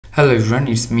Hello everyone,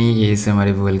 it's me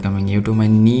Arif welcoming you to my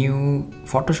new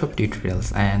Photoshop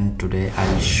tutorials, and today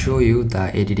I'll show you the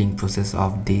editing process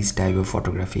of this type of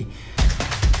photography.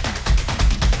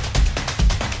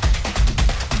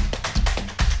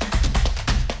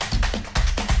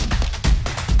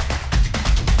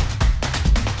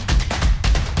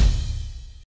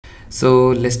 So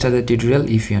let's start the tutorial.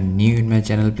 If you're new in my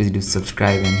channel, please do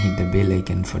subscribe and hit the bell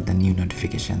icon for the new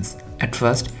notifications. At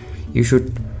first, you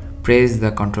should press the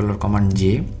Ctrl or Command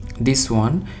J. This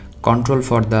one, Control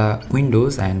for the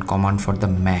Windows and Command for the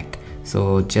Mac.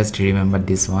 So just remember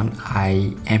this one.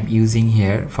 I am using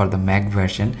here for the Mac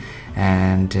version,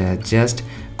 and just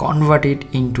convert it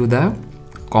into the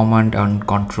Command and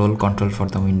Control for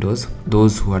the Windows,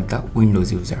 those who are the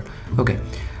Windows user. Okay,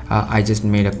 I just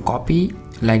made a copy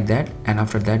like that, and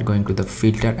after that going to the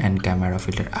filter and camera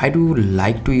filter. I do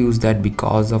like to use that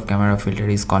because of camera filter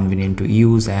is convenient to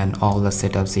use and all the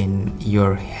setups in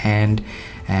your hand,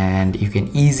 and you can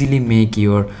easily make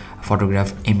your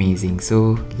photograph amazing.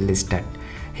 So let's start.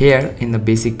 Here in the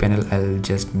basic panel, I'll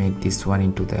just make this one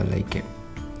into the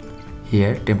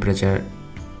here temperature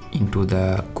into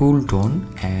the cool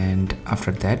tone, and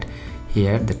after that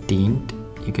here the tint,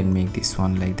 you can make this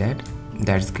one like that.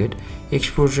 That's good.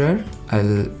 Exposure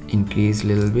I'll increase a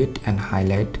little bit, and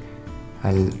highlight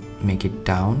I'll make it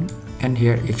down, and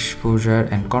here exposure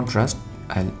and contrast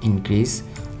I'll increase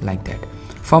like that.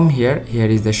 From here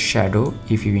is the shadow.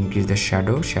 If you increase the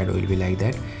shadow will be like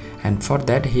that, and for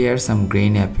that here some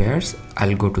grain appears.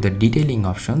 I'll go to the detailing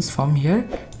options. From here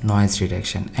noise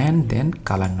reduction, and then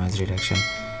color noise reduction.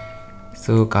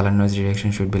 So color noise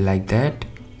reduction should be like that,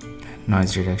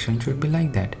 noise reduction should be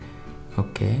like that.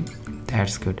 Okay,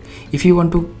 that's good. If you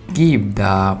want to keep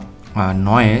the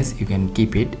noise, you can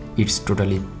keep it. It's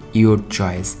totally your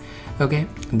choice. Okay,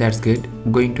 that's good.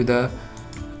 Going to the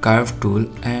curve tool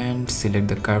and select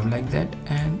the curve like that,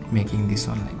 and making this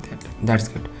one like that. That's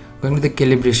good. Going to the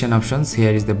calibration options.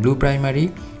 Here is the blue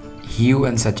primary, hue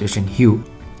and saturation. Hue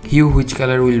which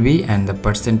color will be, and the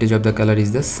percentage of the color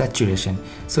is the saturation.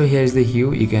 So here is the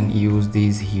hue. You can use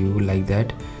this hue like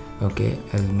that. Okay,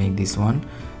 I'll make this one.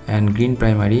 And green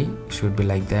primary should be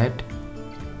like that.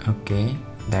 Okay,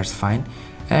 that's fine.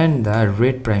 And the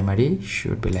red primary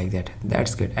should be like that.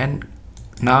 That's good. And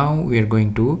now we are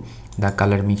going to the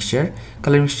color mixture.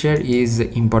 Color mixture is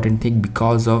important thing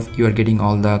because of you are getting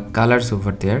all the colors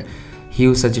over there.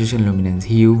 Hue, saturation, luminance.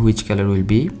 Hue, which color will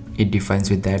be, it defines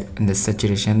with that, and the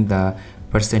saturation, the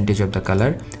percentage of the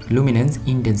color, luminance,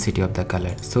 intensity of the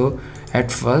color. So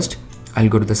at first I'll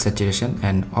go to the saturation,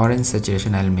 and orange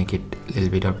saturation I'll make it a little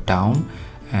bit of down,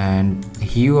 and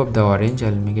hue of the orange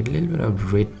I'll make it a little bit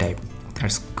of red type.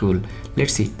 That's cool.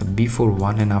 Let's see the before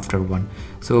one and after one.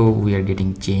 So we are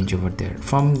getting change over there.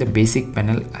 From the basic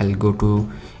panel I'll go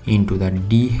to into the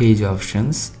dehaze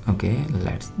options. Okay,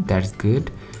 that's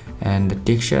good. And the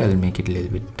texture I'll make it a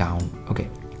little bit down. Okay,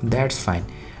 that's fine.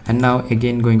 And now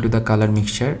again going to the color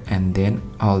mixture, and then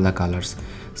all the colors.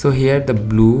 So here the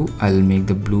blue, I'll make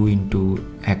the blue into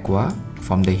aqua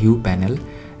from the hue panel,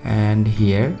 and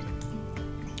here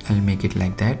I'll make it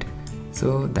like that.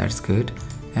 So that's good.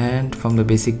 And from the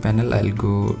basic panel I'll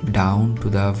go down to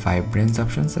the vibrance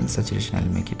options, and saturation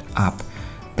I'll make it up.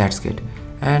 That's good.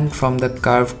 And from the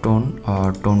curve tone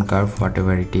or tone curve,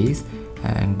 whatever it is,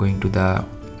 and going to the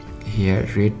here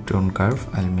red tone curve,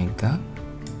 I'll make the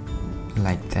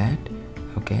like that.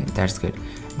 Okay, that's good.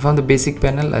 From the basic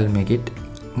panel I'll make it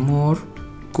more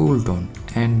cool tone,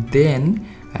 and then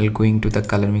I'll go into the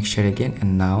color mixture again,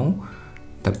 and now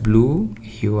the blue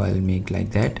hue I'll make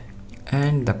like that,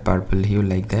 and the purple hue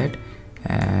like that,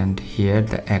 and here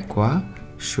the aqua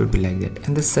should be like that,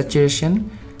 and the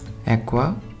saturation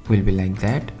aqua will be like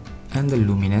that, and the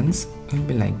luminance will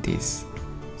be like this.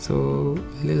 So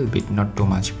a little bit, not too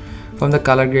much. From the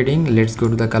color grading, let's go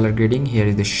to the color grading. Here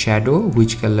is the shadow,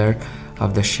 which color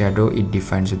of the shadow, it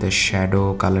defines with the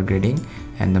shadow color grading,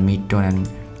 and the midtone and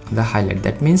the highlight.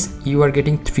 That means you are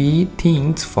getting three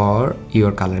things for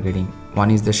your color grading.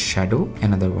 One is the shadow,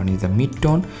 another one is the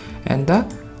midtone, and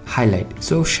the highlight.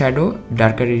 So shadow,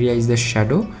 darker area is the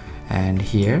shadow, and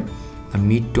here the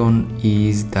midtone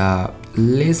is the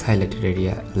less highlighted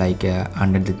area, like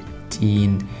under the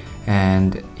chin,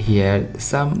 and here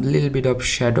some little bit of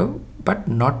shadow, but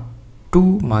not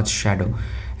too much shadow.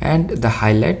 And the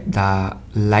highlight, the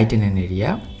lighten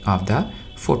area of the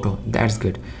photo. That's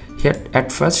good. Here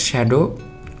at first shadow,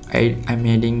 I'm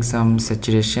adding some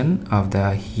saturation of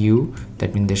the hue,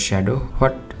 that means the shadow.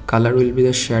 What color will be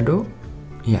the shadow?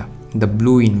 Yeah, the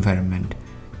blue environment.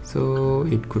 So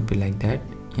it could be like that.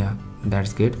 Yeah,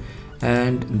 that's good.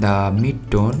 And the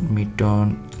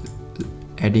midtone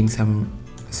adding some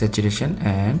saturation,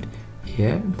 and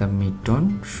here the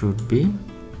mid-tone should be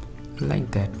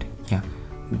like that. Yeah,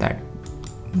 that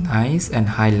nice. And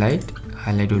highlight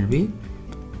will be,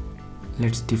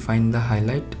 let's define the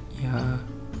highlight. Yeah,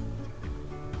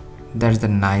 that's the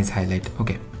nice highlight.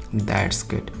 Okay, that's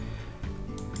good.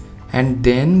 And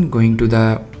then going to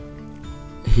the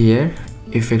here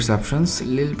effects options,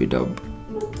 little bit of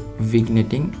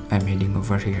vignetting, I'm heading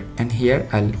over here, and here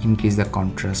I'll increase the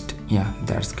contrast. Yeah,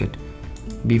 that's good.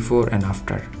 Before and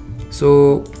after.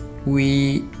 So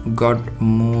we got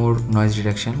more noise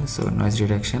reduction. So noise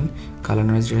reduction, color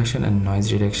noise reduction, and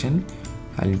noise reduction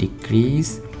I'll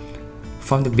decrease.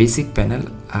 From the basic panel,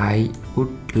 I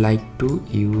would like to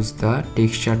use the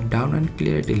texture down and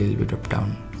clarity a little bit of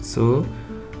down. So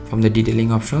from the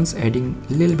detailing options, adding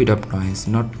a little bit of noise,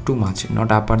 not too much,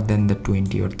 not upper than the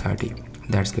 20 or 30.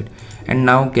 That's good. And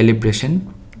now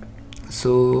calibration.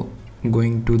 So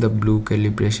going to the blue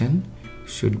calibration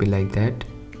should be like that.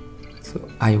 So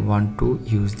I want to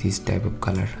use this type of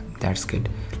color. That's good.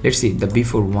 Let's see, the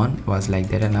before one was like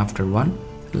that and after one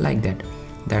like that.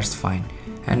 That's fine.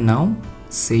 And now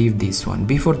save this one.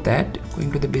 Before that,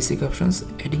 going to the basic options,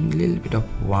 adding a little bit of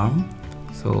warm,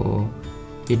 so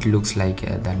it looks like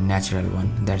the natural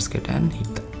one. That's good. And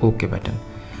hit the OK button.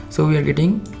 So we are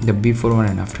getting the before one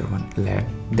and after one.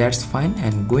 That's fine.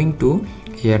 And going to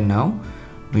here now,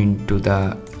 into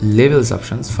the levels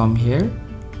options. From here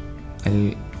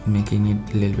I'll making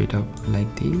it a little bit of like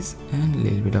this and a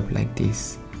little bit of like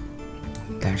this.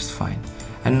 That's fine.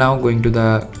 And now going to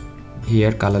the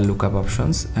here color lookup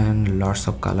options, and lots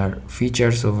of color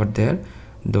features over there.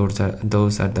 Those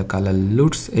are the color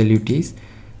LUTs.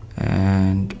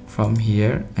 And from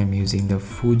here I'm using the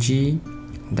Fuji.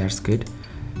 That's good.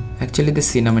 Actually the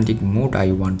cinematic mode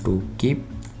I want to keep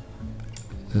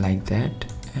like that,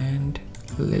 and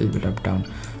a little bit of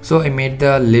down. So I made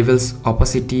the levels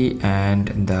opacity and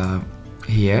the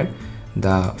here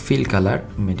the fill color,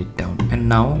 made it down. And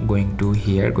now going to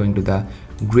here, going to the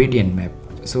gradient map.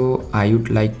 So I would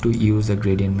like to use a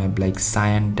gradient map like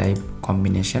cyan type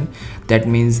combination. That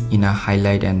means in a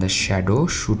highlight and the shadow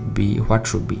should be what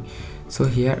should be. So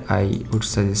here I would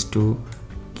suggest to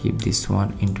keep this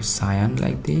one into cyan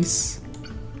like this.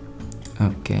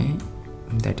 Okay,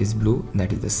 that is blue,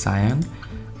 that is the cyan.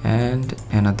 And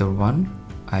another one,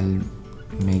 I'll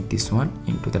make this one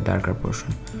into the darker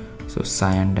portion. So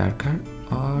cyan darker,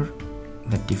 or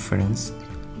the difference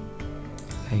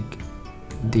like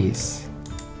this.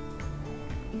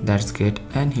 That's good.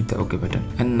 And hit the OK button.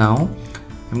 And now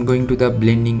I'm going to the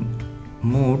blending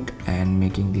mode and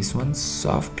making this one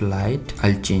soft light.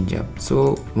 I'll change up.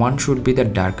 So one should be the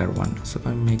darker one. So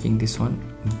I'm making this one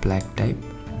black type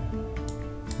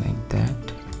like that.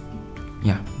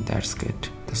 Yeah, that's good.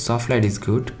 The soft light is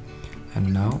good.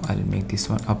 And now I'll make this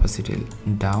one opacity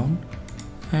down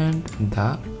and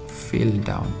the fill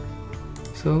down.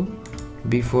 So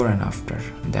before and after.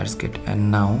 That's good. And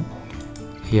now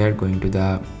here going to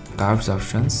the curves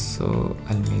options. So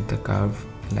I'll make the curve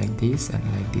like this and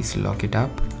like this, lock it up,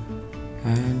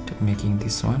 and making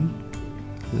this one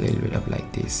a little bit up like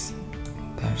this.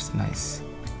 That's nice.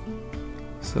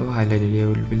 So highlight area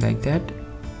will be like that,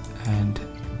 and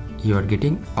you are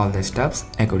getting all the steps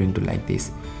according to like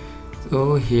this.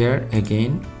 So here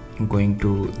again going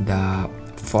to the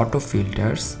photo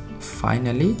filters.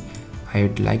 Finally I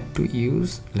would like to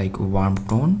use like warm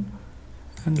tone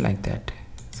and like that.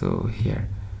 So here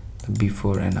the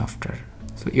before and after.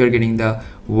 So you're getting the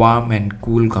warm and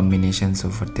cool combinations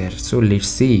over there. So let's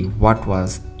see what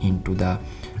was into the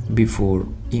before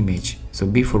image. So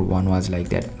before one was like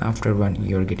that, and after one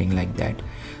you're getting like that.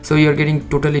 So you're getting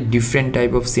totally different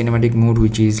type of cinematic mode,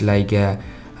 which is like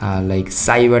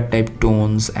cyber type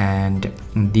tones, and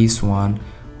this one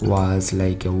was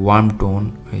like a warm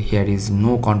tone. Here is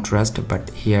no contrast, but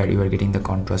here you are getting the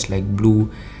contrast like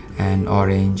blue and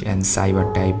orange and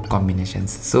cyber type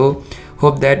combinations. So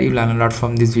hope that you learn a lot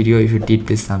from this video. If you did,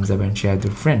 please thumbs up and share with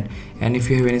your friend. And if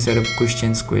you have any sort of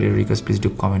questions, query, request, please do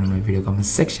comment on my video comment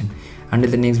section.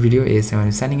 Until the next video, ASM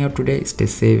is signing out today. Stay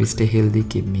safe, stay healthy,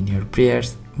 keep me in your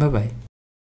prayers. Bye bye.